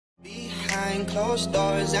behind closed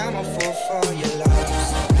doors. I'm a fool for your love.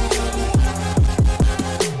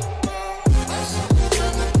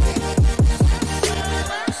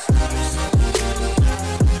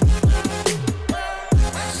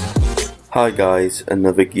 Hi guys,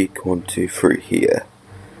 another Geek123 here.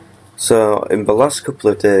 So in the last couple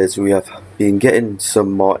of days we have been getting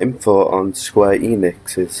some more info on Square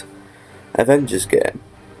Enix's Avengers game,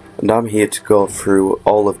 and I'm here to go through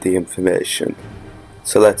all of the information.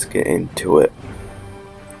 So let's get into it.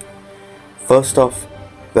 First off,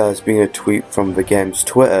 there's been a tweet from the game's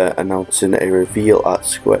Twitter announcing a reveal at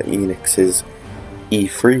Square Enix's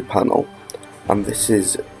E3 panel, and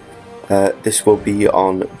this will be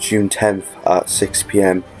on June 10th at 6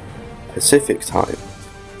 PM Pacific time,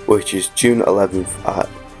 which is June 11th at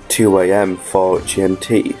 2 AM for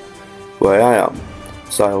GMT, where I am,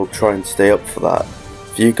 so I'll try and stay up for that.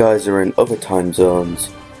 If you guys are in other time zones,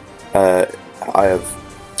 I have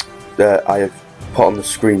put on the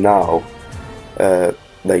screen now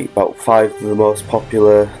like about 5 of the most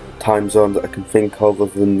popular time zones that I can think of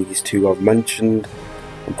other than these two I've mentioned,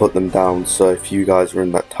 and put them down, so if you guys are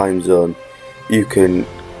in that time zone you can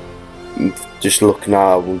just look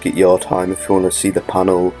now and get your time if you want to see the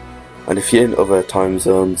panel, and if you're in other time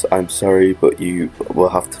zones, I'm sorry, but you will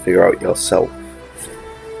have to figure out yourself.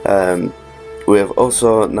 We have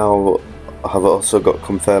also got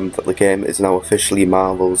confirmed that the game is now officially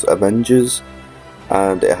Marvel's Avengers,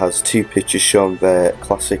 and it has 2 pictures showing their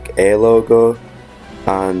classic A logo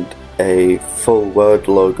and a full word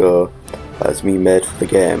logo that has been made for the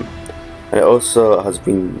game, and it also has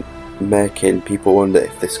been making people wonder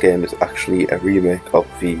if this game is actually a remake of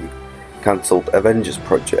the cancelled Avengers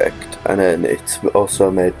project, and then it's also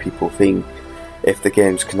made people think if the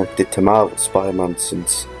game's connected to Marvel Spider-Man,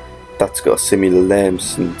 since that's got a similar name,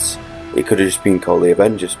 since it could have just been called the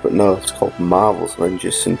Avengers, but no, it's called Marvel's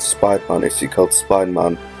Avengers since Spider-Man is called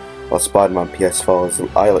Spider-Man, or Spider-Man PS4 as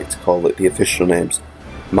I like to call it, the official name's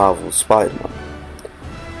Marvel's Spider-Man.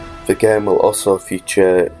 The game will also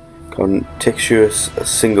feature contextuous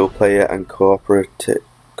single-player and cooperative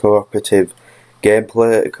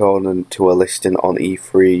gameplay, according to a listing on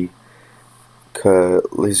E3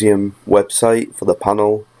 Coliseum website for the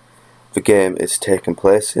panel the game is taking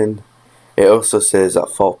place in. It also says that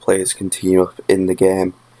 4 players can team up in the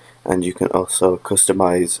game, and you can also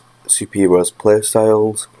customize superheroes'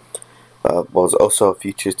 playstyles. That was also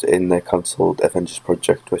featured in the cancelled Avengers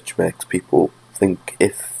project, which makes people think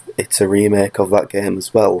if it's a remake of that game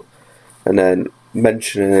as well. And then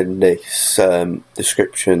mentioning in this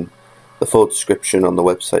description, the full description on the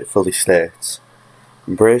website fully states: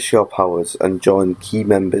 embrace your powers and join key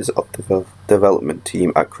members of the development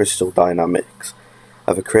team at Crystal Dynamics,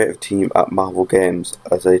 of a creative team at Marvel Games,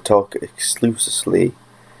 as they talk exclusively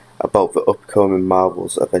about the upcoming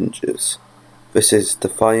Marvel's Avengers. This is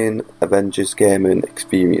defying Avengers gaming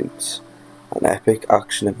experience, an epic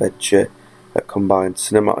action adventure that combines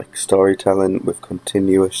cinematic storytelling with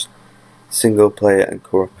continuous single-player and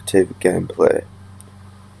cooperative gameplay.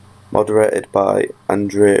 Moderated by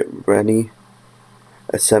Andre Rennie,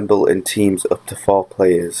 assemble in teams up to 4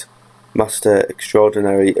 players, master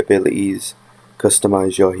extraordinary abilities,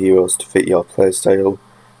 customize your heroes to fit your playstyle,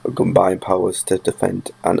 and combine powers to defend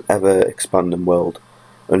an ever-expanding world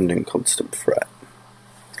under constant threat.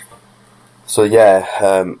 So yeah,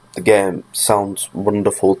 the game sounds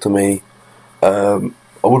wonderful to me. I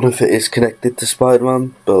wonder if it is connected to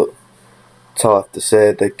Spider-Man, but that's all I have to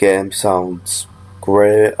say. The game sounds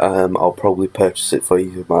great. I'll probably purchase it for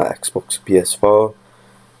either my Xbox or PS4,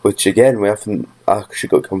 which again, we haven't actually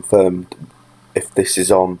got confirmed if this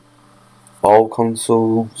is on all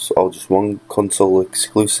consoles or just one console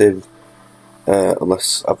exclusive,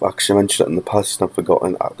 unless I've actually mentioned it in the past and I've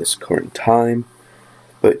forgotten at this current time.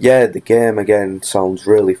 But yeah, the game again sounds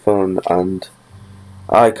really fun, and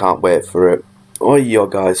I can't wait for it. What are your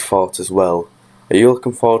guys' thoughts as well? Are you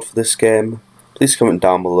looking forward for this game? Please comment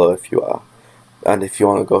down below if you are. And if you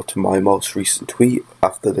want to go to my most recent tweet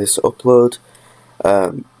after this upload,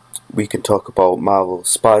 we can talk about Marvel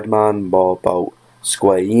Spider-Man, more about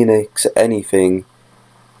Square Enix, anything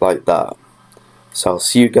like that. So I'll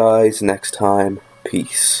see you guys next time.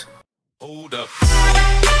 Peace. Hold up.